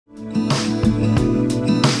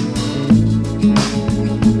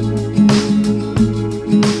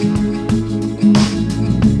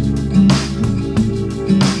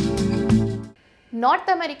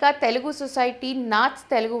North America Telugu society NATS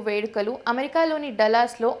Telugu వేడుకలు అమెరికాలోని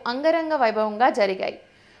డల్లాస్లో అంగరంగ వైభవంగా జరిగాయి.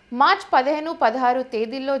 మార్చి 15, 16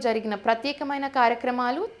 తేదీల్లో జరిగిన ప్రత్యేకమైన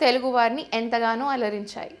కార్యక్రమాలు తెలుగువారిని ఎంతగానో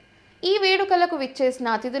అలరించాయి. ఈ వేడుకలకు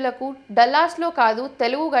విచ్చేసిన అతిథులకు డల్లాస్లో కాదు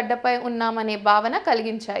తెలుగు గడ్డపై ఉన్నామనే భావన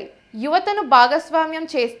కలిగించాయి. యువతను భాగస్వామ్యం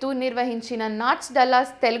చేస్తూ నిర్వహించిన నాట్స్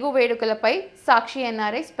డల్లాస్ తెలుగు వేడుకలపై సాక్షి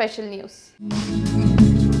NRI special news.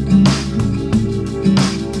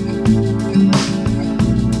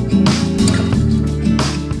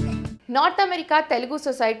 North America Telugu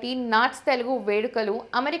society NATS Telugu వేడుకలు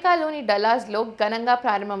అమెరికాలోని డల్లాస్లో ఘనంగా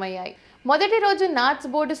ప్రారంభమయ్యాయి. మొదటి రోజు నాట్స్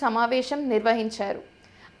బోర్డు సమావేశం నిర్వహించారు.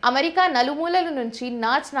 అమెరికా నలుమూలల నుంచి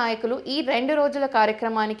నాట్స్ నాయకులు ఈ 2 రోజుల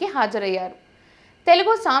కార్యక్రమానికి హాజరయ్యారు.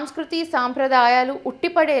 తెలుగు సంస్కృతి సాంప్రదాయాలు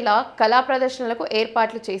ఉట్టిపడేలా కళా ప్రదర్శనలకు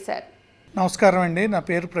ఏర్పాట్లు చేశారు. నమస్కారం అండి, నా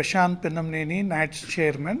పేరు ప్రశాంత్ పిన్నంనేని, నాట్స్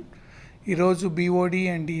చైర్మన్. ఈరోజు BOD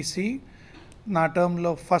అండ్ DC నా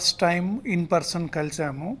టర్మ్లో ఫస్ట్ టైం ఇన్ పర్సన్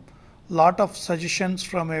కలిసాము. lot of suggestions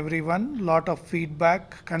from everyone, lot of feedback,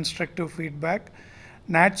 constructive feedback.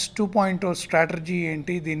 NATS 2.0 strategy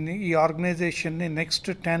ఏంటి, దీన్ని ఈ ఆర్గనైజేషన్ని నెక్స్ట్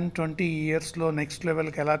 10-20 ఇయర్స్లో నెక్స్ట్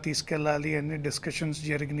లెవెల్కి ఎలా తీసుకెళ్ళాలి అనే డిస్కషన్స్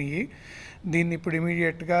జరిగినాయి. దీన్ని ఇప్పుడు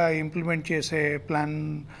ఇమీడియట్గా ఇంప్లిమెంట్ చేసే ప్లాన్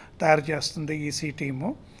తయారు చేస్తుంది EC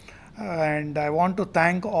team. And I want to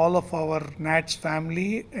thank all of our NATS family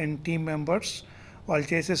and team members. వాళ్ళు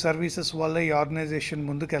చేసే సర్వీసెస్ వల్ల ఈ ఆర్గనైజేషన్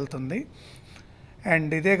ముందుకెళ్తుంది.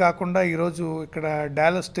 అండ్ ఇదే కాకుండా ఈరోజు ఇక్కడ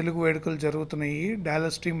డాలస్ తెలుగు వేడుకలు జరుగుతున్నాయి.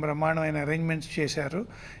 డాలస్ టీమ్ బ్రహ్మాండమైన అరేంజ్మెంట్స్ చేశారు.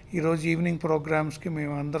 ఈరోజు ఈవినింగ్ ప్రోగ్రామ్స్కి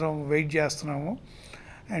మేము అందరం వెయిట్ చేస్తున్నాము.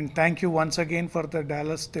 And thank you once again for the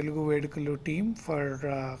Dallas Telugu వేడుకలు team for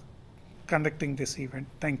conducting this event.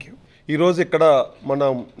 Thank you. ఈరోజు ఇక్కడ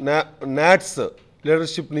మనం నాట్స్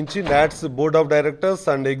లీడర్షిప్ నుంచి NATS board of directors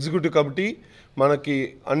and executive committee మనకి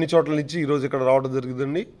అన్ని చోట్ల నుంచి ఈరోజు ఇక్కడ రావడం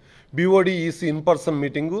జరిగిందండి. BOD EC ఇన్ పర్సన్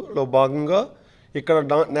మీటింగులో భాగంగా ఇక్కడ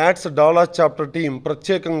నాట్స్ డాలస్ చాప్టర్ టీం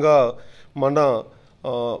ప్రత్యేకంగా మన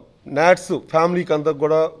నాట్స్ ఫ్యామిలీకి అంతా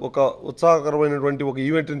కూడా ఒక ఉత్సాహకరమైనటువంటి ఒక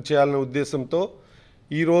ఈవెంట్ని చేయాలనే ఉద్దేశంతో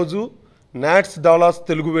ఈరోజు నాట్స్ డాలస్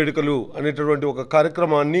తెలుగు వేడుకలు అనేటటువంటి ఒక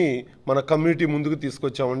కార్యక్రమాన్ని మన కమ్యూనిటీ ముందుకు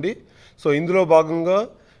తీసుకొచ్చామండి. సో ఇందులో భాగంగా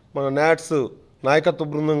మన నాట్స్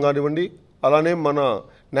నాయకత్వ బృందం కానివ్వండి, అలానే మన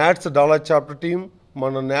నాట్స్ డాలస్ చాప్టర్ టీం,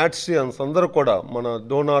 మన నాట్సియన్స్ అందరూ కూడా, మన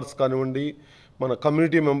డోనార్స్ కానివ్వండి, మన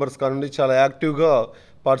కమ్యూనిటీ మెంబర్స్ కానివ్వండి, చాలా యాక్టివ్గా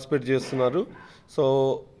పార్టిసిపేట్ చేస్తున్నారు. సో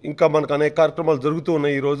ఇంకా మనకు అనేక కార్యక్రమాలు జరుగుతూ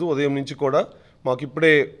ఉన్నాయి. ఈరోజు ఉదయం నుంచి కూడా మాకు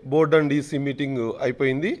ఇప్పుడే బోర్డ్ అండ్ DC మీటింగ్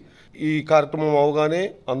అయిపోయింది. ఈ కార్యక్రమం అవగానే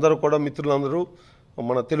అందరూ కూడా మిత్రులందరూ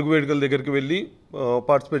మన తెలుగు వేడుకల దగ్గరికి వెళ్ళి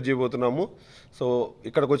పార్టిసిపేట్ చేయబోతున్నాము. సో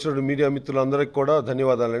ఇక్కడికి వచ్చిన మీడియా మిత్రులందరికీ కూడా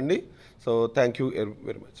ధన్యవాదాలండి. So thank you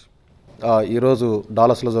very much. ఈరోజు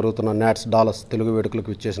డాలస్లో జరుగుతున్న నాట్స్ డాలస్ తెలుగు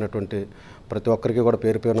వేడుకలకు ఇచ్చేసినటువంటి ప్రతి ఒక్కరికి కూడా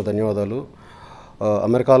పేరు పేరున ధన్యవాదాలు.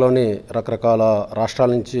 అమెరికాలోని రకరకాల రాష్ట్రాల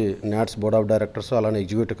నుంచి నాట్స్ బోర్డ్ ఆఫ్ డైరెక్టర్స్, అలానే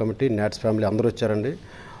ఎగ్జిక్యూటివ్ కమిటీ, నాట్స్ ఫ్యామిలీ అందరూ వచ్చారండి.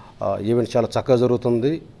 ఈవెంట్ చాలా చక్కగా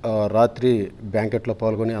జరుగుతుంది. రాత్రి బ్యాంకెట్లో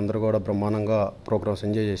పాల్గొని అందరూ కూడా బ్రహ్మాండంగా ప్రోగ్రామ్స్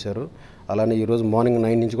ఎంజాయ్ చేశారు. అలానే ఈరోజు మార్నింగ్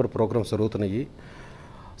 9 నుంచి కూడా ప్రోగ్రామ్స్ జరుగుతున్నాయి.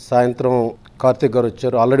 సాయంత్రం కార్తీక్ గారు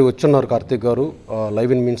వచ్చారు, ఆల్రెడీ వచ్చున్నారు. కార్తీక్ గారు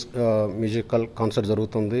లైవ్ ఇన్ మ్యూజికల్ కాన్సర్ట్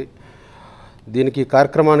జరుగుతుంది. దీనికి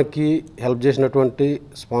కార్యక్రమానికి హెల్ప్ చేసినటువంటి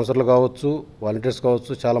స్పాన్సర్లు కావచ్చు, వాలంటీర్స్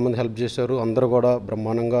కావచ్చు, చాలామంది హెల్ప్ చేశారు. అందరూ కూడా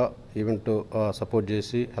బ్రహ్మాండంగా ఈవెంట్ సపోర్ట్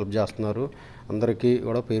చేసి హెల్ప్ చేస్తున్నారు. అందరికీ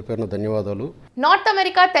కూడా పేరు పేరున ధన్యవాదాలు. North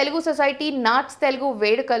America Telugu society NATS Telugu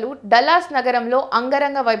వేడుకలు డల్లాస్ నగరంలో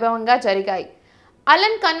అంగరంగ వైభవంగా జరిగాయి.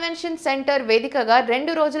 అలన్ కన్వెన్షన్ సెంటర్ వేదికగా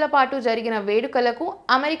 2 రోజుల పాటు జరిగిన వేడుకలకు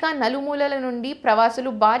అమెరికా నలుమూలల నుండి ప్రవాసులు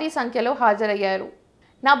భారీ సంఖ్యలో హాజరయ్యారు.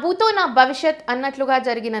 నా భూతో నా భవిష్యత్ అన్నట్లుగా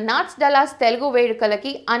జరిగిన నాట్స్ డల్లాస్ తెలుగు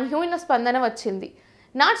వేడుకలకి అనూహ్య స్పందన వచ్చింది.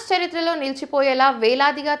 నాట్స్ చరిత్రలో నిలిచిపోయేలా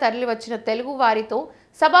వేలాదిగా తరలివచ్చిన తెలుగు వారితో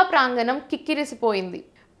సభా ప్రాంగణం కిక్కిరిసిపోయింది.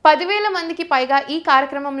 10,000 మందికి పైగా ఈ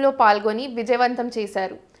కార్యక్రమంలో పాల్గొని విజయవంతం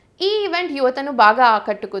చేశారు. ఈ ఈవెంట్ యువతను బాగా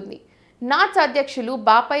ఆకట్టుకుంది. నాట్స్ అధ్యక్షులు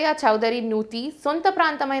బాపయ్య చౌదరి నూతి సొంత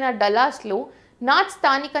ప్రాంతమైన డల్లాస్లో నాట్స్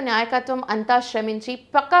స్థానిక నాయకత్వం అంతా శ్రమించి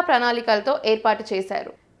పక్కా ప్రణాళికలతో ఏర్పాటు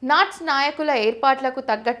చేశారు. నాట్స్ నాయకుల ఏర్పాట్లకు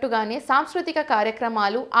తగ్గట్టుగానే సాంస్కృతిక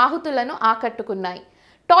కార్యక్రమాలు ఆహుతులను ఆకట్టుకున్నాయి.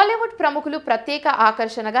 టాలీవుడ్ ప్రముఖులు ప్రత్యేక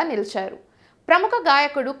ఆకర్షణగా నిలిచారు. ప్రముఖ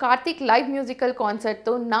గాయకుడు కార్తీక్ లైవ్ మ్యూజికల్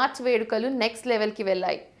కాన్సర్ట్తో నాట్స్ వేడుకలు నెక్స్ట్ లెవెల్కి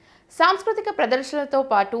వెళ్ళాయి. సాంస్కృతిక ప్రదర్శనలతో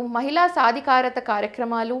పాటు మహిళా సాధికారత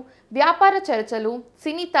కార్యక్రమాలు, వ్యాపార చర్చలు,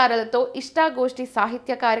 సినీ తారలతో ఇష్టాగోష్ఠి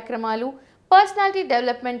సాహిత్య కార్యక్రమాలు, పర్సనాలిటీ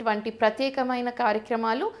డెవలప్మెంట్ వంటి ప్రత్యేకమైన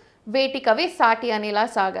కార్యక్రమాలు వేటికవే సాటి అనేలా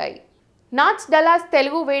సాగాయి. నాట్స్ డల్లాస్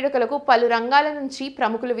తెలుగు వేడుకలకు పలు రంగాల నుంచి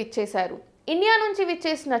ప్రముఖులు విచ్చేశారు. ఇండియా నుంచి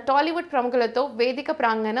విచ్చేసిన టాలీవుడ్ ప్రముఖులతో వేదిక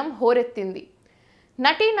ప్రాంగణం హోరెత్తింది.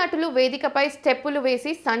 నటీనటులు వేదికపై స్టెప్పులు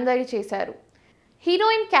వేసి సందడి చేశారు.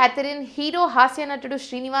 హీరోయిన్ క్యాథరిన్, హీరో హాస్య నటుడు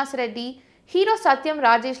శ్రీనివాస్ రెడ్డి, హీరో సత్యం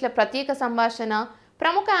రాజేష్ల ప్రత్యేక సంభాషణ,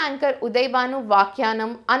 ప్రముఖ యాంకర్ ఉదయ్ భాను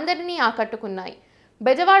వ్యాఖ్యానం అందరినీ ఆకట్టుకున్నాయి.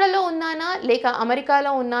 బెజవాడలో ఉన్నానా లేక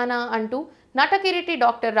అమెరికాలో ఉన్నానా అంటూ నటకిరీటి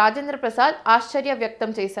డాక్టర్ రాజేంద్ర ప్రసాద్ ఆశ్చర్య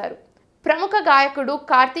వ్యక్తం చేశారు. ప్రముఖ గాయకుడు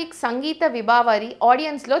కార్తీక్ సంగీత విభావరి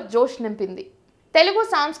ఆడియన్స్లో జోష్ నింపింది. తెలుగు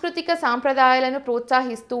సాంస్కృతిక సాంప్రదాయాలను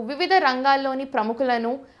ప్రోత్సహిస్తూ వివిధ రంగాల్లోని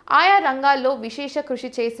ప్రముఖులను, ఆయా రంగాల్లో విశేష కృషి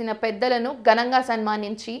చేసిన పెద్దలను ఘనంగా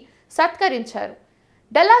సన్మానించి సత్కరించారు.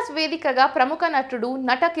 డల్లాస్ వేదికగా ప్రముఖ నటుడు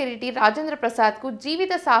నటకిరీటి రాజేంద్ర ప్రసాద్కు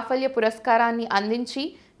జీవిత సాఫల్య పురస్కారాన్ని అందించి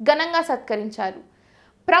ఘనంగా సత్కరించారు.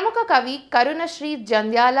 ప్రముఖ కవి Karunasri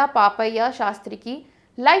Jandhyala Papayya శాస్త్రికి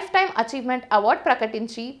life time achievement award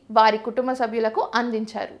ప్రకటించి వారి కుటుంబ సభ్యులకు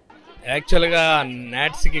అందించారు. యాక్చువల్గా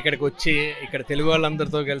నాట్స్కి ఇక్కడికి వచ్చి ఇక్కడ తెలుగు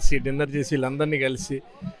వాళ్ళందరితో కలిసి డిన్నర్ చేసి వీళ్ళందరినీ కలిసి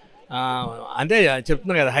అంతే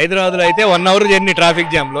చెప్తున్నాను కదా, హైదరాబాద్లో అయితే 1 hour జర్నీ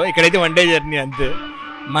ట్రాఫిక్ జామ్లో, ఇక్కడైతే 1 day జర్నీ అంతే.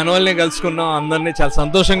 మన వాళ్ళని కలుసుకున్నాం, అందరినీ చాలా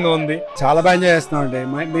సంతోషంగా ఉంది. చాలా బాగా ఎంజాయ్ చేస్తున్నాం అండి.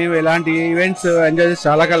 మేము ఇలాంటి ఈవెంట్స్ ఎంజాయ్ చేసి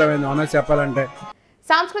చాలా కాలమైంది ఆనర్స్ చెప్పాలంటే.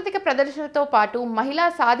 సాంస్కృతిక ప్రదర్శనతో పాటు మహిళా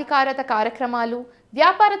సాధికారత కార్యక్రమాలు,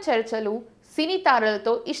 వ్యాపార చర్చలు, సినీ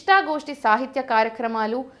తారలతో ఇష్టాగోష్ఠి సాహిత్య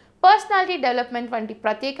కార్యక్రమాలు, పర్సనాలిటీ డెవలప్మెంట్ వంటి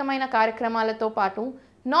ప్రత్యేకమైన కార్యక్రమాలతో పాటు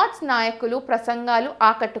నాట్స్ నాయకులు ప్రసంగాలు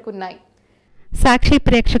ఆకట్టుకున్నాయి. సాక్షి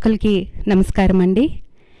ప్రేక్షకులకి నమస్కారం అండి.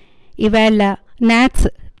 ఇవాళ నాట్స్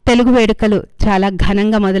తెలుగు వేడుకలు చాలా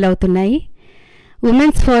ఘనంగా మొదలవుతున్నాయి.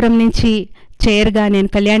 ఉమెన్స్ ఫోరం నుంచి చైర్గా నేను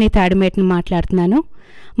కళ్యాణి తాడిమేట్ని మాట్లాడుతున్నాను.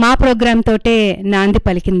 మా ప్రోగ్రామ్ తోటే నాంది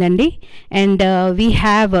పలికిందండి. And we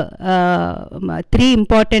have 3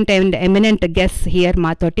 important and eminent guests here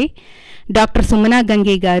మాతోటి. డాక్టర్ సుమనా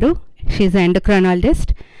గంగి గారు, షీఈ్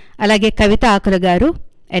ఎండోక్రైనాలజిస్ట్. అలాగే కవిత ఆకుల గారు,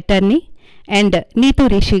 అటర్నీ. అండ్ నీతు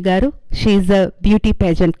రిషి గారు, షీఈ్ బ్యూటీ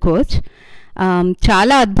పేజెంట్ కోచ్.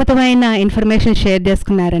 చాలా అద్భుతమైన ఇన్ఫర్మేషన్ షేర్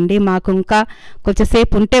చేసుకున్నారండి. మాకు ఇంకా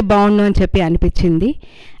కొంచెంసేపు ఉంటే బాగుండు అని చెప్పి అనిపించింది.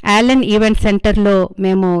 ఆలన్ ఈవెంట్ సెంటర్లో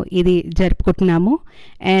మేము ఇది జరుపుకుంటున్నాము.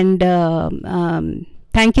 And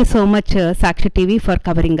thank you so much Sakshi TV for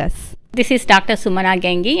covering us. This is Dr. Sumana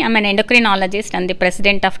Gengi. I'm an endocrinologist and the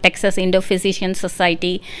president of Texas Indo-Physician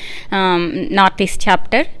Society Northeast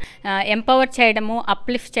chapter. Empower చేయడము,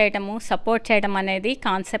 అప్లిఫ్ట్ చేయడము, support చేయడం అనేది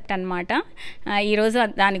concept అనమాట. ఈరోజు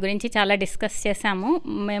దాని గురించి చాలా discuss చేశాము.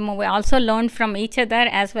 మేము also learn from each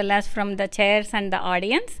other as well as from the chairs and the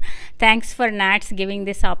audience. Thanks for NATS giving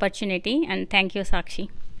this opportunity and thank you సాక్షి.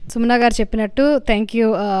 సుమనా గారు చెప్పినట్టు thank you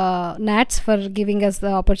NATS for giving us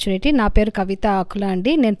the opportunity. నా పేరు కవిత ఆకుల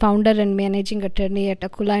అండి. నేను founder and managing attorney at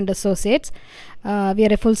అకులా and associates.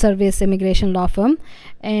 We are a full service immigration law firm.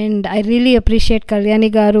 And I really appreciate Kalyani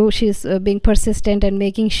గారు. She is being persistent and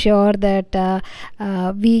making sure that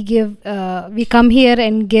we come here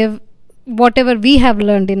and give whatever we have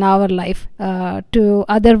learned in our life to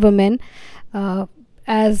other women.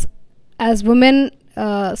 As women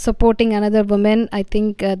supporting another woman, I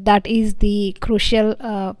think that is the crucial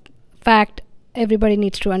fact everybody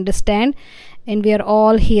needs to understand, and we are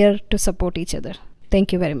all here to support each other. Thank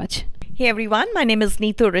you very much. Hey everyone, my name is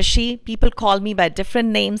Neetu Rishi. People call me by different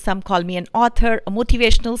names. Some call me an author, a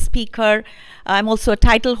motivational speaker. I'm also a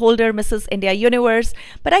title holder, Mrs. India Universe.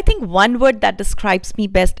 But I think one word that describes me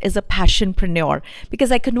best is a passionpreneur,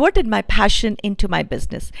 because I converted my passion into my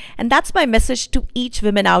business. And that's my message to each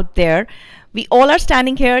woman out there. We all are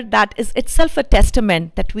standing here. That is itself a testament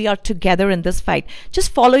that we are together in this fight. Just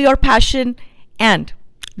follow your passion and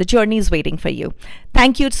the journey is waiting for you.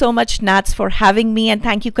 Thank you so much, Nats, for having me, and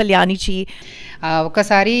thank you, Kalyani ji.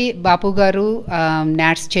 ఒకసారి బాపు గారు,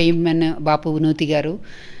 NATS chairman బాపు వినూతి గారు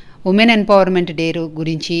women empowerment day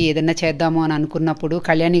గురించి ఏదైనా చేద్దాము అని అనుకున్నప్పుడు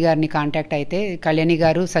కళ్యాణి గారిని contact అయితే కళ్యాణి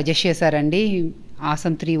గారు సజెస్ట్ చేశారండి.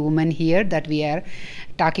 awesome 3 women here that we are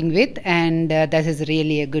talking with, and that is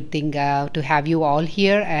really a good thing to have you all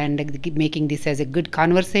here and making this as a good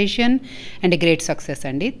conversation and a great success.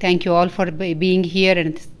 Andi, thank you all for being here,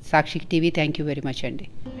 and Sakshi TV, thank you very much. Andi,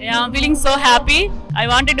 yeah, I'm feeling so happy. I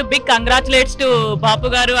wanted to big congratulates to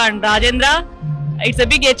Bapu garu and Rajendra. It's a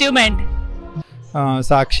big achievement.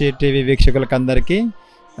 Sakshi TV వీక్షకులకు అందరికీ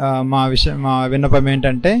మా విన్నపం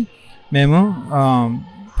ఏంటంటే, మేము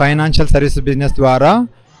financial services business ద్వారా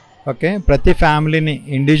ప్రతి ఫ్యామిలీని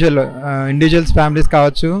individuals families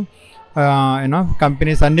కావచ్చు,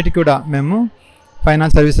 కంపెనీస్ అన్నిటికీ కూడా మేము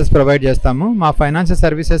ఫైనాన్స్ సర్వీసెస్ ప్రొవైడ్ చేస్తాము. మా ఫైనాన్షియల్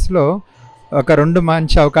సర్వీసెస్లో 2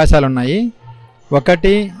 మంచి అవకాశాలు ఉన్నాయి.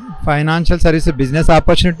 ఒకటి financial services business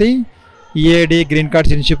opportunity. EAD green card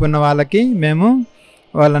citizenship ఉన్న వాళ్ళకి మేము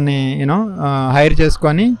వాళ్ళని హైర్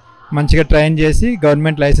చేసుకొని మంచిగా ట్రైన్ చేసి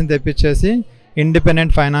గవర్నమెంట్ లైసెన్స్ తెప్పించేసి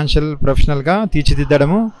ఇండిపెండెంట్ ఫైనాన్షియల్ ప్రొఫెషనల్గా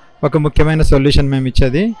తీర్చిదిద్దడము ఒక ముఖ్యమైన సొల్యూషన్ మేము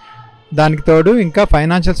ఇచ్చేది. దానికి తోడు ఇంకా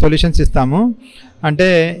ఫైనాన్షియల్ సొల్యూషన్స్ ఇస్తాము. అంటే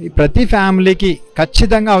ప్రతి ఫ్యామిలీకి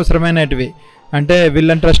ఖచ్చితంగా అవసరమైనటివి అంటే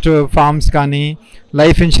విల్ అండ్ ట్రస్ట్ ఫార్మ్స్ కానీ,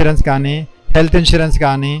 లైఫ్ ఇన్సూరెన్స్ కానీ, హెల్త్ ఇన్సూరెన్స్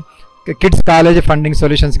కానీ, కిడ్స్ కాలేజ్ ఫండింగ్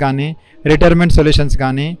సొల్యూషన్స్ కానీ, రిటైర్మెంట్ సొల్యూషన్స్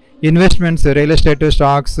కానీ, investments real estate,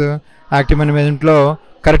 stocks, active money మేనేజ్మెంట్లో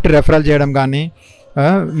కరెక్ట్ రెఫరల్ చేయడం కానీ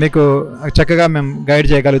మీకు చక్కగా మేము గైడ్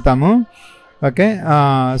చేయగలుగుతాము. ఓకే,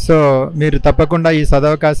 సో మీరు తప్పకుండా ఈ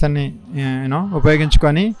సదవకాశాన్ని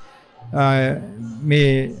ఉపయోగించుకొని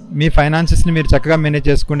మీ ఫైనాన్సెస్ని మీరు చక్కగా మేనేజ్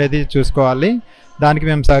చేసుకునేది చూసుకోవాలి. దానికి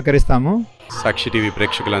మేము సహకరిస్తాము. సాక్షి టీవీ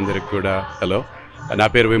ప్రేక్షకులందరికీ కూడా హలో, నా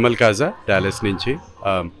పేరు విమల్ కాజా, డాలస్ నుంచి.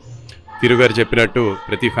 తిరుగారు చెప్పినట్టు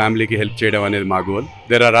ప్రతి ఫ్యామిలీకి హెల్ప్ చేయడం అనేది మా goal.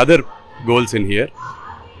 There are other goals in here.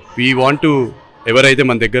 We want to ఎవరైతే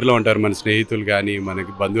మన దగ్గరలో ఉంటారో, మన స్నేహితులు కానీ,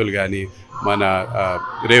 మనకి బంధువులు కానీ, మన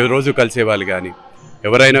రోజు కలిసే వాళ్ళు కానీ,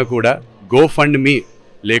 ఎవరైనా కూడా గో ఫండ్ మీ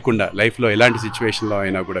లేకుండా లైఫ్లో ఎలాంటి సిచ్యువేషన్లో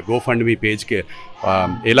అయినా కూడా గో ఫండ్ మీ పేజ్కి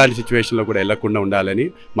ఎలాంటి సిచ్యువేషన్లో కూడా వెళ్ళకుండా ఉండాలని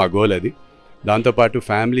మా గోల్ అది. దాంతోపాటు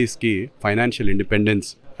ఫ్యామిలీస్కి ఫైనాన్షియల్ ఇండిపెండెన్స్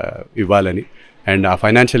ఇవ్వాలని, అండ్ ఆ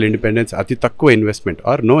ఫైనాన్షియల్ ఇండిపెండెన్స్ అతి తక్కువ ఇన్వెస్ట్మెంట్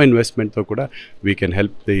ఆర్ నో ఇన్వెస్ట్మెంట్తో కూడా we can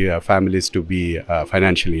help the families to be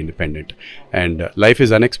financially independent. And life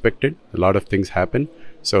is unexpected, lot of things happen.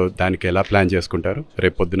 So దానికి ఎలా ప్లాన్ చేసుకుంటారు,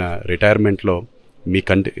 రేపు పొద్దున రిటైర్మెంట్లో మీ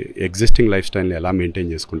ఎగ్జిస్టింగ్ లైఫ్ స్టైల్ని ఎలా మెయింటైన్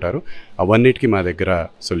చేసుకుంటారు, అవన్నిటికీ మా దగ్గర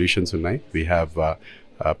సొల్యూషన్స్ ఉన్నాయి. We have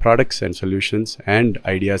products and solutions and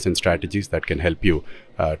ideas and strategies that can help you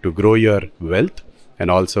to grow your wealth and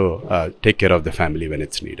also take care of the family when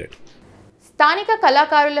it's needed. స్థానిక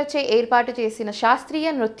కళాకారులచే ఏర్పాటు చేసిన శాస్త్రీయ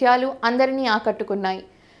నృత్యాలు అందరినీ ఆకట్టుకున్నాయి.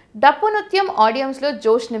 డప్పు నృత్యం ఆడియన్స్లో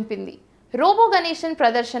జోష్ నింపింది. రోబో గణేషన్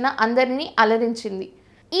ప్రదర్శన అందరినీ అలరించింది.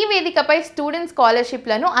 ఈ వేదికపై స్టూడెంట్స్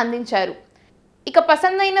స్కాలర్షిప్లను అందించారు. ఇక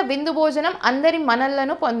పసందైన విందు భోజనం అందరి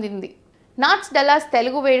మనలను పొందింది. నాట్స్ డలాస్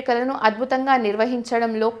తెలుగు వేడుకలను అద్భుతంగా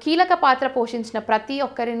నిర్వహించడంలో కీలక పాత్ర పోషించిన ప్రతి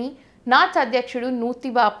ఒక్కరిని నాట్స్ అధ్యక్షుడు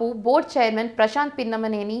నూతిబాపు, board chairman Prashanth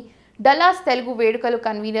Pinnamaneni, Dallas Telugu వేడుకలు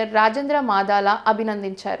కన్వీనర్ రాజేంద్ర మాదాల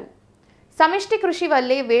అభినందించారు. సమిష్టి కృషి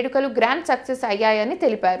వల్లే వేడుకలు గ్రాండ్ సక్సెస్ అయ్యాయని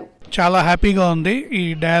తెలిపారు. చాలా హ్యాపీగా ఉంది ఈ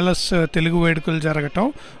డాలస్ తెలుగు వేడుకలు జరగటం.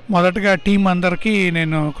 మొదటగా టీం అందరికీ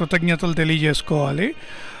నేను కృతజ్ఞతలు తెలియజేసుకోవాలి.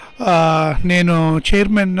 నేను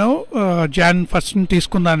చైర్మన్ జాన్ 1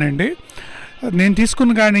 తీసుకున్నానండి. నేను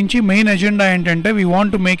తీసుకున్న కాడి నుంచి మెయిన్ ఎజెండా ఏంటంటే we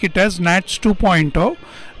want to make it as NATS 2.0.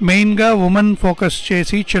 మెయిన్గా ఉమెన్ ఫోకస్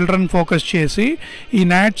చేసి, చిల్డ్రన్ ఫోకస్ చేసి ఈ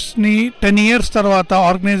NATSని 10 years తర్వాత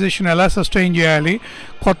ఆర్గనైజేషన్ ఎలా సస్టైన్ చేయాలి,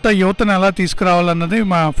 కొత్త యువతను ఎలా తీసుకురావాలన్నది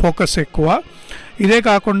మా ఫోకస్ ఎక్కువ. ఇదే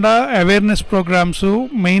కాకుండా awareness programmes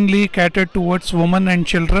mainly క్యాటర్డ్ towards women and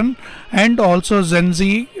children and also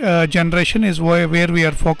Gen Z generation is where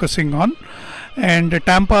we are focusing on. And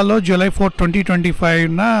టాంపాలో July 4,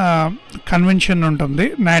 2025 convention ఉంటుంది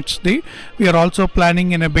NATSది. We are also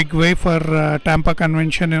planning in a big way for Tampa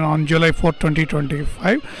convention on July 4,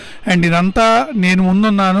 2025. And ఇదంతా నేను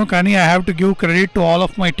ముందున్నాను, కానీ I have to give credit to all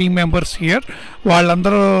of my team members here.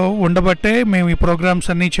 వాళ్ళందరూ ఉండబట్టే మేము ఈ programmes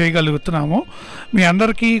అన్నీ చేయగలుగుతున్నాము. మీ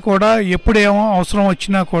అందరికీ కూడా ఎప్పుడేమో అవసరం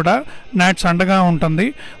వచ్చినా కూడా NATS అండగా ఉంటుంది.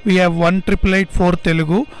 We have 18884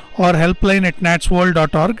 Telugu are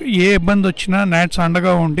helpline@natsworld.org. ఏ ఇబ్బంది వచ్చినా NATS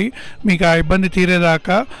అండగా ఉండి మీకు ఆ ఇబ్బంది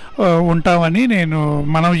తీరేదాకా ఉంటామని నేను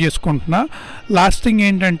మనవి చేసుకుంటున్నా. లాస్ట్ థింగ్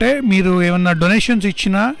ఏంటంటే, మీరు ఏమన్నా డొనేషన్స్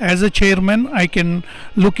ఇచ్చినా as a chairman I can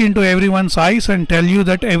look in to every once ice and tell you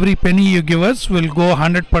that every penny you give us will go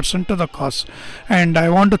 100% to the cause. And I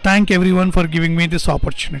want to thank everyone for giving me this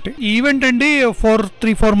opportunity. ఈ event అండి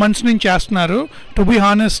 3-4 months నుంచి చేస్తున్నారు. To be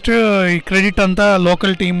honest ఈ credit అంతా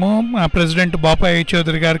local team president బాపాయ్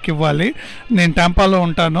Chowdary గారికి ఇవ్వాలి. నేను టాంపాలో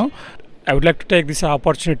ఉంటాను. I would like to take this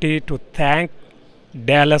opportunity to thank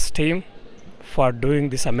Dallas team for doing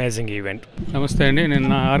this amazing event. నమస్తే అండి, నేను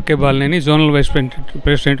RK Balineni, zonal vice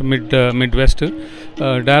president mid west.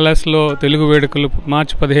 డాలస్లో Telugu వేడుకలు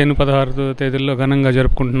మార్చి 15-16 తేదీల్లో ఘనంగా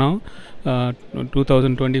జరుపుకుంటున్నాం.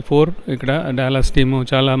 2024 ఇక్కడ డాలస్ టీము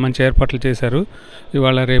చాలా మంచి ఏర్పాట్లు చేశారు.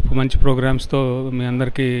 ఇవాళ రేపు మంచి ప్రోగ్రామ్స్తో మీ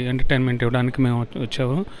అందరికీ ఎంటర్టైన్మెంట్ ఇవ్వడానికి మేము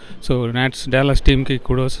వచ్చాము. సో NATS డాలస్ టీమ్కి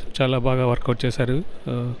కూడా చాలా బాగా వర్కౌట్ చేశారు.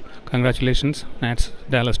 Congratulations NATS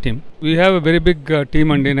Dallas team. We have a very big team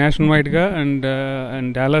అండి నేషనల్ వైడ్గా,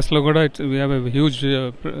 అండ్ డాలస్లో కూడా we have a huge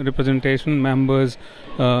representation, members,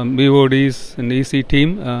 BODs and EC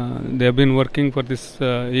team. They have been working for this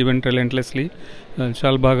event relentlessly.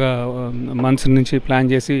 చాలా బాగా months నుంచి plan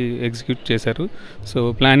చేసి execute చేశారు. So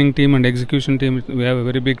planning team and execution team, we have a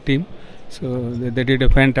very big team. So they did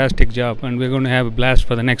a fantastic job and we are going to have a blast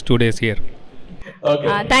for the next 2 days here.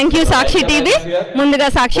 Thank you Sakshi TV. ముందుగా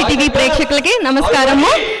సాక్షి TV ప్రేక్షకులకి నమస్కారము.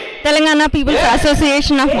 Telangana peoples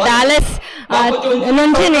association of Dallas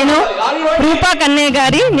నుంచి నేను రూపా కన్నయ్య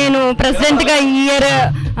గారి నేను ప్రెసిడెంట్గా ఈ year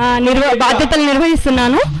బాధ్యతలు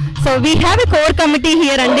నిర్వహిస్తున్నాను. So we have a core committee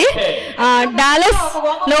here అండి.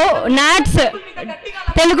 డాలస్లో నాట్స్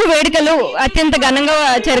తెలుగు వేడుకలు అత్యంత ఘనంగా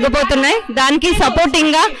జరగబోతున్నాయి. దానికి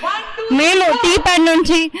సపోర్టింగ్గా మేము టీ ప్యాడ్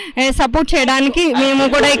నుంచి సపోర్ట్ చేయడానికి మేము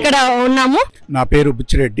కూడా ఇక్కడ ఉన్నాము. నా పేరు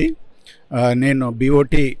బుచ్చిరెడ్డి. నేను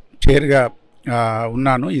బీఓటీ చైర్గా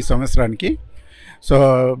ఉన్నాను ఈ సంవత్సరానికి. So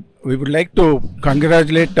we would like to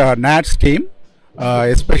congratulate NATS team,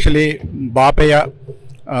 especially Bapayya,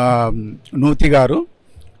 నూతి గారు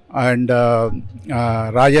and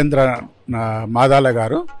Rajendra Madala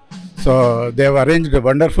garu. So they have arranged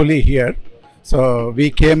wonderfully here. So we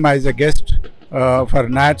came as a guest for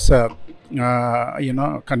NATS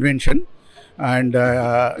convention, and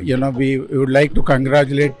we would like to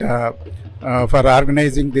congratulate for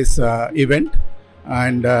organizing this event.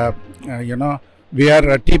 And we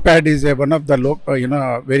are TPAD is one of the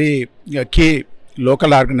very key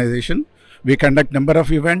local organization. We conduct number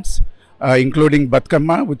of events, including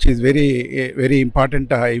Batkama, which is very important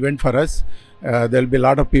event for us. There will be a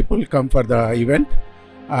lot of people come for the event,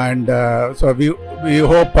 and so we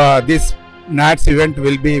hope this NATS event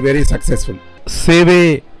will be very successful. సేవే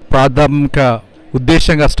ప్రాథమిక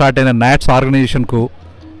ఉద్దేశంగా start అయిన NATS ఆర్గనైజేషన్కు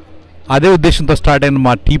అదే ఉద్దేశంతో start అయిన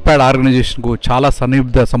మా TPAD ఆర్గనైజేషన్కు చాలా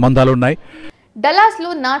సన్నిహిత సంబంధాలు ఉన్నాయి.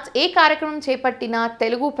 డలాస్లో నాట్స్ ఏ కార్యక్రమం చేపట్టినా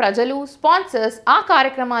తెలుగు ప్రజలు, స్పాన్సర్స్ ఆ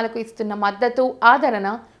కార్యక్రమాలకు ఇస్తున్న మద్దతు, ఆదరణ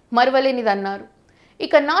మరువలేనిదన్నారు.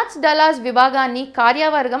 ఇక నాట్స్ డలాస్ విభాగాన్ని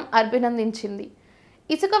కార్యవర్గం అభినందించింది.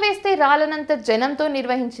 ఇసుక వేస్తే రాలనంత జనంతో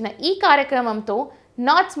నిర్వహించిన ఈ కార్యక్రమంతో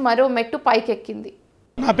నాట్స్ మరో మెట్టు పైకెక్కింది.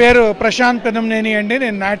 నా పేరు ప్రశాంత్ పెనంనేని అండి.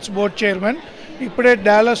 నేను నాట్స్ బోర్డ్ చైర్మన్. ఇప్పుడే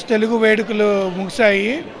డాలస్ తెలుగు వేడుకలు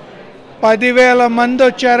ముగిశాయి. 10,000 మంది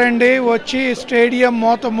వచ్చారండి. వచ్చి స్టేడియం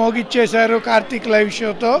మోత మోగిచ్చేశారు కార్తీక్ లైవ్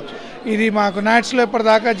షోతో. ఇది మాకు నాట్స్లో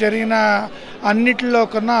ఇప్పటిదాకా జరిగిన అన్నిటిలో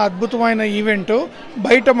కన్నా అద్భుతమైన ఈవెంటు.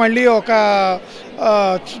 బయట మళ్ళీ ఒక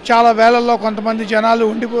చాలా వేలల్లో కొంతమంది జనాలు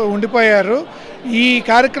ఉండిపోయారు. ఈ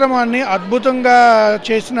కార్యక్రమాన్ని అద్భుతంగా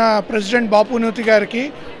చేసిన ప్రెసిడెంట్ బాపునూతి గారికి,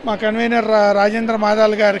 మా కన్వీనర్ రాజేంద్ర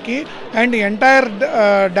మాదాల్ గారికి అండ్ ఎంటైర్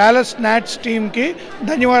డాలస్ నాట్స్ టీమ్కి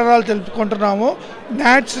ధన్యవాదాలు తెలుపుకుంటున్నాము.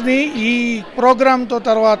 నాట్స్ని ఈ ప్రోగ్రాంతో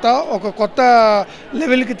తర్వాత ఒక కొత్త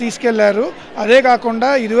లెవెల్కి తీసుకెళ్లారు. అదే కాకుండా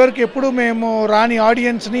ఇదివరకు ఎప్పుడు మేము రాని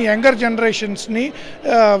ఆడియన్స్ని, యంగర్ జనరేషన్స్ని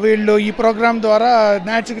వీళ్ళు ఈ ప్రోగ్రాం ద్వారా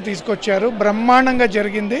నాట్స్కి తీసుకొచ్చారు. బ్రహ్మాండంగా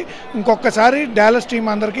జరిగింది. ఇంకొకసారి డాలస్ టీం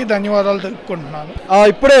అందరికీ ధన్యవాదాలు తెలుపుకుంటున్నాను.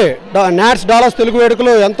 ఇప్పుడే నాట్స్ డాలస్ తెలుగు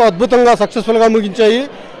వేడుకలు ఎంతో అద్భుతంగా సక్సెస్ఫుల్గా ముగించాయి.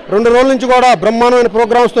 2 రోజుల నుంచి కూడా బ్రహ్మాండమైన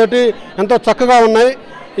ప్రోగ్రామ్స్ తోటి ఎంతో చక్కగా ఉన్నాయి.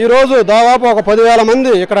 ఈరోజు దాదాపు ఒక 10,000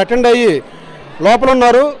 మంది ఇక్కడ అటెండ్ అయ్యి లోపల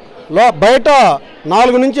ఉన్నారు. బయట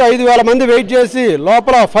 4 నుంచి 5,000 మంది వెయిట్ చేసి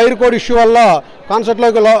లోపల ఫైర్ కోడ్ ఇష్యూ వల్ల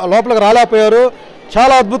కాన్సర్ట్లోకి లోపలికి రాలేకపోయారు.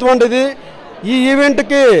 చాలా అద్భుతమైనది ఈ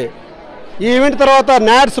ఈవెంట్ తర్వాత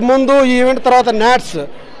నాట్స్ ముందు, ఈ ఈవెంట్ తర్వాత నాట్స్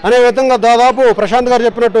అనే విధంగా దాదాపు ప్రశాంత్ గారు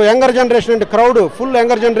చెప్పినట్టు యంగర్ జనరేషన్ అంటే crowd full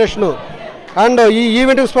younger generation. And ఈ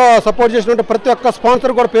ఈవెంట్కి సపోర్ట్ చేసినట్టు ప్రతి ఒక్క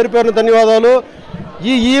స్పాన్సర్ కూడా పేరు పేరున ధన్యవాదాలు.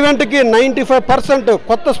 ఈ ఈవెంట్కి 95%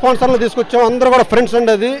 కొత్త స్పాన్సర్లు తీసుకొచ్చాము. అందరూ కూడా ఫ్రెండ్స్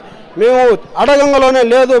అండి. అది మేము అడగంగలోనే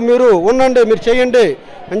లేదు, మీరు ఉండండి, మీరు చేయండి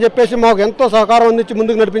అని చెప్పేసి మాకు ఎంతో సహకారం అందించి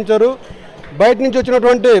ముందుకు నడిపించారు. బయట నుంచి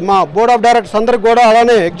వచ్చినటువంటి మా బోర్డ్ ఆఫ్ డైరెక్టర్స్ అందరికి కూడా,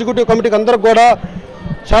 అలానే ఎగ్జిక్యూటివ్ కమిటీకి అందరికి కూడా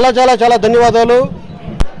చాలా చాలా చాలా ధన్యవాదాలు.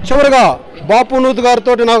 చివరిగా బాపునూతి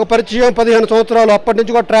గారితో నాకు పరిచయం 15 సంవత్సరాలు. అప్పటి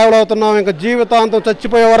నుంచి కూడా ట్రావెల్ అవుతున్నాం. ఇంకా జీవితాంతం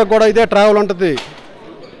చచ్చిపోయే వరకు కూడా ఇదే ట్రావెల్ ఉంటుంది.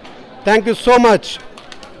 Thank you so much.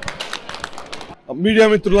 Media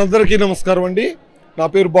మిత్రులందరికీ నమస్కారం అండి. నా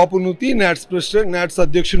పేరు బాపునూతి, నాట్స్ ప్రెసిడెంట్, నాట్స్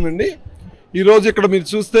అధ్యక్షుడు అండి. ఈరోజు ఇక్కడ మీరు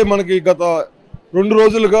చూస్తే మనకి గత 2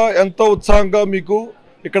 రోజులుగా ఎంతో ఉత్సాహంగా మీకు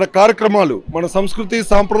ఇక్కడ కార్యక్రమాలు, మన సంస్కృతి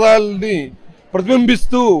సాంప్రదాయాలని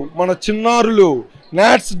ప్రతిబింబిస్తూ మన చిన్నారులు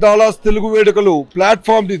నాట్స్ డాలస్ తెలుగు వేడుకలు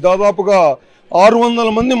ప్లాట్ఫామ్ది దాదాపుగా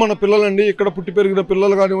 600 మంది మన పిల్లలండి. ఇక్కడ పుట్టి పెరిగిన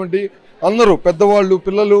పిల్లలు కానివ్వండి, అందరూ పెద్దవాళ్ళు,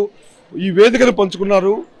 పిల్లలు ఈ వేదికను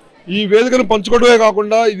పంచుకున్నారు. ఈ వేదికను పంచుకోవడమే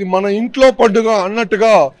కాకుండా ఇది మన ఇంట్లో పండుగ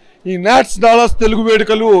అన్నట్టుగా ఈ నాట్స్ డాలస్ తెలుగు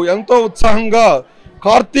వేడుకలు ఎంతో ఉత్సాహంగా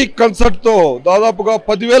కార్తీక్ కన్సర్ట్తో దాదాపుగా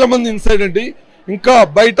 10,000 మంది ఇన్సైడ్ అండి. ఇంకా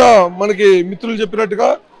బయట మనకి మిత్రులు చెప్పినట్టుగా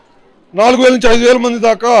 4,000 నుంచి 5,000 మంది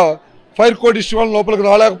దాకా ఫైర్ కోడ్ ఇష్యూ వల్ల లోపలికి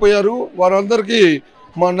రాలేకపోయారు. వారందరికీ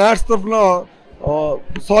మా నాట్స్ తరఫున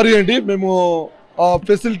సారీ అండి. మేము ఆ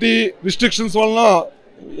ఫెసిలిటీ రిస్ట్రిక్షన్స్ వలన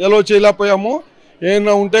ఎలో చేయలేకపోయాము.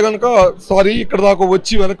 ఏమైనా ఉంటే కనుక సారీ, ఇక్కడ దాకా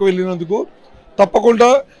వచ్చి వెనక్కి వెళ్ళినందుకు. తప్పకుండా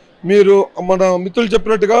మీరు మన మిత్రులు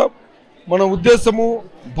చెప్పినట్టుగా మన ఉద్దేశము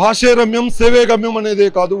భాషే రమ్యం సేవే గమ్యం అనేదే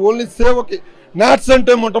కాదు, ఓన్లీ సేవకి. నాట్స్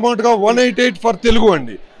అంటే మొట్టమొదటిగా 188 ఫర్ తెలుగు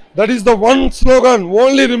అండి. That is the one slogan,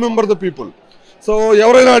 only remember the people. So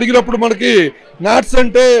ఎవరైనా అడిగినప్పుడు మనకి నాట్స్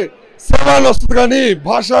అంటే సేవ అని వస్తుంది కానీ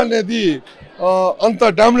భాష అనేది అంత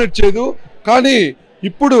డామినేట్ చేయదు. కానీ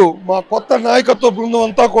ఇప్పుడు మా కొత్త నాయకత్వ బృందం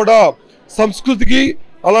అంతా కూడా సంస్కృతికి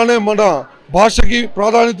అలానే మన భాషకి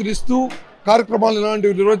ప్రాధాన్యతనిస్తూ కార్యక్రమాలు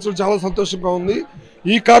ఇలాంటివి నిర్వహించడం చాలా సంతోషంగా ఉంది.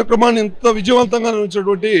 ఈ కార్యక్రమాన్ని ఇంత విజయవంతంగా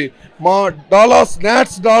నిర్వహించినటువంటి మా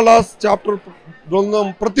నాట్స్ డాలాస్ చాప్టర్ బృందం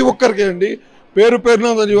ప్రతి ఒక్కరికి అండి పేరు పేరున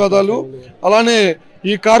ధన్యవాదాలు. అలానే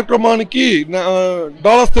ఈ కార్యక్రమానికి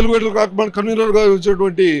డాలాస్ తెలుగు వేడుకల కార్యక్రమానికి కన్వీనర్గా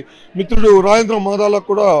వచ్చినటువంటి మిత్రుడు రాజేంద్ర మాదాలకు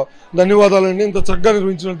కూడా ధన్యవాదాలండి ఇంత చక్కగా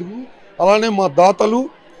నిర్వహించినందుకు. అలానే మా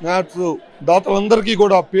నాట్స్ దాతలందరికీ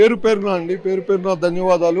కూడా పేరు పేరున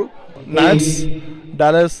ధన్యవాదాలు. నాట్స్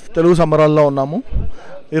డాలస్ తెలుగు సంబరాల్లో ఉన్నాము.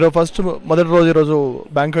 ఈరోజు మొదటి రోజు ఈరోజు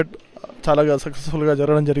బ్యాంకెట్ చాలా సక్సెస్ఫుల్గా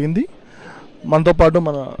జరగడం జరిగింది. మనతో పాటు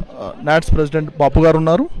మన నాట్స్ ప్రెసిడెంట్ బాపు గారు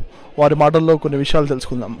ఉన్నారు. వారి మాటల్లో కొన్ని విషయాలు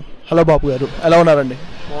తెలుసుకుందాము. హలో బాపు గారు, ఎలా ఉన్నారండి?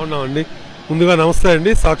 బాగున్నామండి. ముందుగా నమస్తే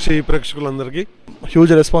అండి సాక్షి ప్రేక్షకులందరికీ.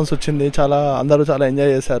 హ్యూజ్ రెస్పాన్స్ వచ్చింది, అందరూ చాలా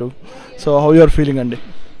ఎంజాయ్ చేశారు. So how you are feeling అండి?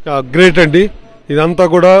 గ్రేట్ అండి. ఇదంతా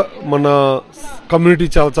కూడా మన కమ్యూనిటీ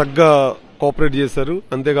చాలా చక్కగా కోఆపరేట్ చేశారు.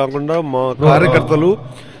 అంతేకాకుండా మా కార్యకర్తలు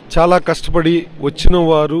చాలా కష్టపడి వచ్చిన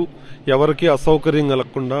వారు ఎవరికి అసౌకర్యం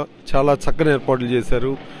కలగకుండా చాలా చక్కని ఏర్పాట్లు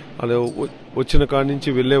చేశారు. అదే వచ్చిన కాడి నుంచి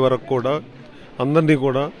వెళ్ళే వరకు కూడా అందరినీ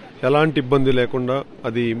కూడా ఎలాంటి ఇబ్బంది లేకుండా,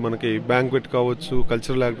 అది మనకి బ్యాంక్వెట్ కావచ్చు,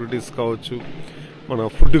 కల్చరల్ యాక్టివిటీస్ కావచ్చు, మన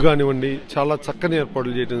ఫుడ్ కానివ్వండి, చాలా చక్కని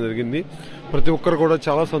ఏర్పాట్లు చేయడం జరిగింది. ప్రతి ఒక్కరు కూడా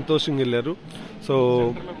చాలా సంతోషంగా వెళ్ళారు. సో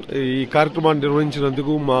ఈ కార్యక్రమాన్ని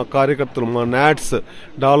నిర్వహించినందుకు మా కార్యకర్తలు, మా నాట్స్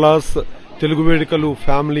డాలాస్ తెలుగు వేడుకలు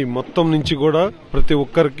ఫ్యామిలీ మొత్తం నుంచి కూడా ప్రతి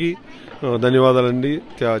ఒక్కరికి ధన్యవాదాలండి.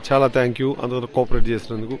 చాలా థ్యాంక్ యూ అందరూ కోఆపరేట్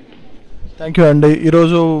చేసినందుకు. థ్యాంక్ యూ అండి.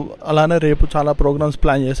 ఈరోజు అలానే రేపు చాలా ప్రోగ్రామ్స్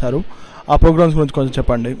ప్లాన్ చేశారు. ఆ ప్రోగ్రామ్స్ గురించి కొంచెం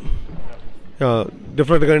చెప్పండి.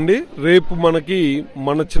 డెఫినెట్గా అండి. రేపు మనకి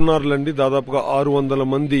మన చిన్నారులండి దాదాపుగా 600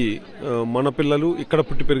 మంది మన పిల్లలు, ఇక్కడ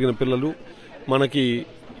పుట్టి పెరిగిన పిల్లలు మనకి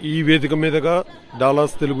ఈ వేదిక మీదుగా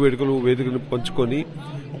డాలాస్ తెలుగు వేడుకలు వేదికను పంచుకొని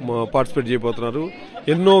పార్టిసిపేట్ చేయబోతున్నారు.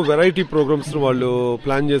 ఎన్నో వెరైటీ ప్రోగ్రామ్స్ను వాళ్ళు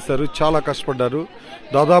ప్లాన్ చేశారు, చాలా కష్టపడ్డారు.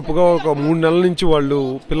 దాదాపుగా ఒక 3 నెలల నుంచి వాళ్ళు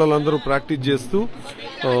పిల్లలందరూ ప్రాక్టీస్ చేస్తూ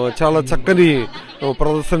చాలా చక్కని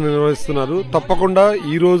ప్రదర్శన నిర్వహిస్తున్నారు. తప్పకుండా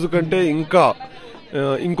ఈ రోజు కంటే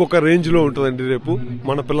ఇంకొక రేంజ్లో ఉంటుందండి రేపు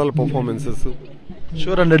మన పిల్లల పర్ఫార్మెన్సెస్.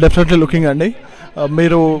 షూర్ అండి, డెఫినెట్లీ లుకింగ్ అండి.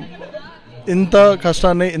 మీరు ఇంత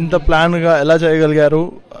కష్టాన్ని ఇంత ప్లాన్గా ఎలా చేయగలిగారు?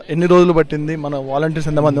 ఎన్ని రోజులు పట్టింది? మన వాలంటీర్స్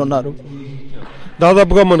ఎంతమంది ఉన్నారు?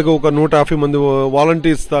 దాదాపుగా మనకు ఒక 150 మంది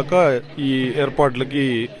వాలంటీర్స్ దాకా ఈ ఏర్పాట్లకి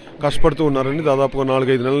కష్టపడుతూ ఉన్నారండి. దాదాపుగా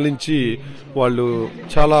 4-5 నెలల నుంచి వాళ్ళు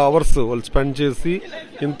చాలా అవర్స్ వాళ్ళు స్పెండ్ చేసి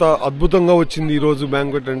ఇంత అద్భుతంగా వచ్చింది ఈరోజు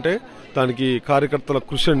బ్యాంక్వెట్ అంటే దానికి కార్యకర్తల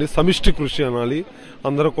కృషి అండి, సమిష్టి కృషి అనాలి.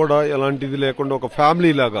 అందరూ కూడా ఎలాంటిది లేకుండా ఒక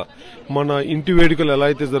ఫ్యామిలీ లాగా మన ఇంటి వేడుకలు ఎలా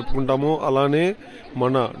అయితే జరుపుకుంటామో అలానే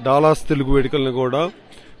మన డాలాస్ తెలుగు వేడుకలను కూడా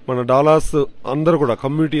మన డాలాస్ అందరూ కూడా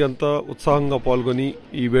కమ్యూనిటీ అంతా ఉత్సాహంగా పాల్గొని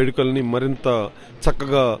ఈ వేడుకల్ని మరింత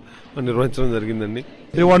చక్కగా నిర్వహించడం జరిగిందండి.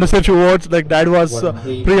 Do you want to say a few words? Like Dad was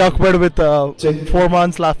preoccupied with 4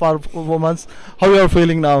 months, last 4 months. How you are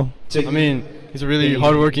feeling now? I mean, he's a really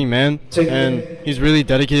hardworking man, and he's really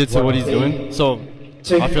dedicated to what he's doing. So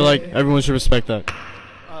I feel like everyone should respect that.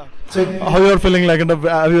 How you are feeling? Like,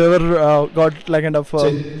 have you ever got like kind of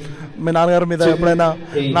మీ నాన్నగారి మీద ఎప్పుడైనా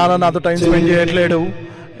నాన్న నాతో time spend చేయట్లేడు,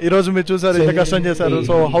 ఈరోజు మీరు చూసారు ఇంత కష్టం చేశారు,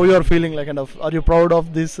 so how you are feeling? Like kind of are you proud of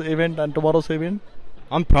this event and tomorrow's event?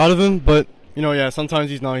 I'm proud of him, but you know, yeah, sometimes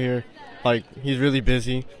he's not here, like he's really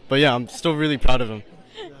busy, but yeah, I'm still really proud of him.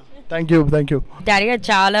 Thank you. Daddy గారు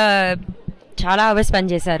చాలా hours పని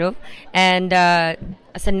చేశారు and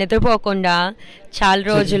అసలు నిద్రపోకుండా చాలా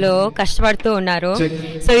రోజులు కష్టపడుతూ ఉన్నారు.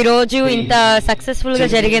 సో ఈరోజు ఇంత సక్సెస్ఫుల్గా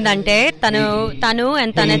జరిగిందంటే తను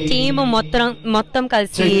అండ్ తన టీమ్ మొత్తం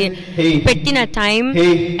కలిసి పెట్టిన టైం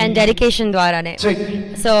అండ్ డెడికేషన్ ద్వారానే.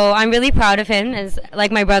 So I'm really proud of him.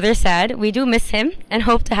 Like my brother said, we do miss him and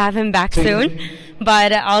hope to have him back soon.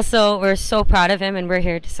 But also we're so proud of him and we're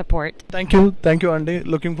here to support. Thank you Andy.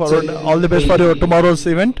 Looking forward. All the best for your tomorrow's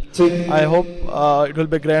event. I hope it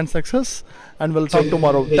will be a grand success and we'll talk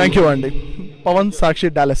tomorrow. Thank you Andy. Pawan, Sakshi,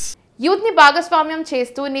 Dallas. Youth ని భాగస్వామ్యం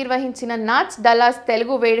చేస్తూ నిర్వహించిన NATS Dallas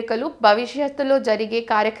Telugu వేడుకలు భవిష్యత్తులో జరిగే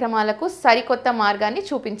కార్యక్రమాలకు సరికొత్త మార్గాన్ని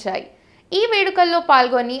చూపించాయి. ఈ వేడుకల్లో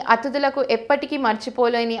పాల్గొని అతిథులకు ఎప్పటికీ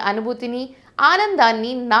మర్చిపోలేని అనుభూతిని,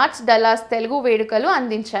 ఆనందాన్ని నాట్స్ డలాస్ తెలుగు వేడుకలు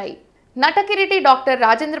అందించాయి. నటకిరీటి డాక్టర్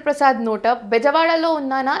రాజేంద్ర ప్రసాద్ నోట బెజవాడలో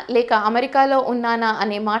ఉన్నానా లేక అమెరికాలో ఉన్నానా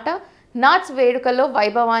అనే మాట నాట్స్ వేడుకలో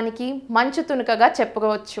వైభవానికి మంచు తునకగా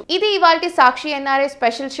చెప్పుకోవచ్చు. ఇది ఇవాల్టి సాక్షి NRA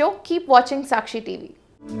special show. Keep watching సాక్షి టీవీ.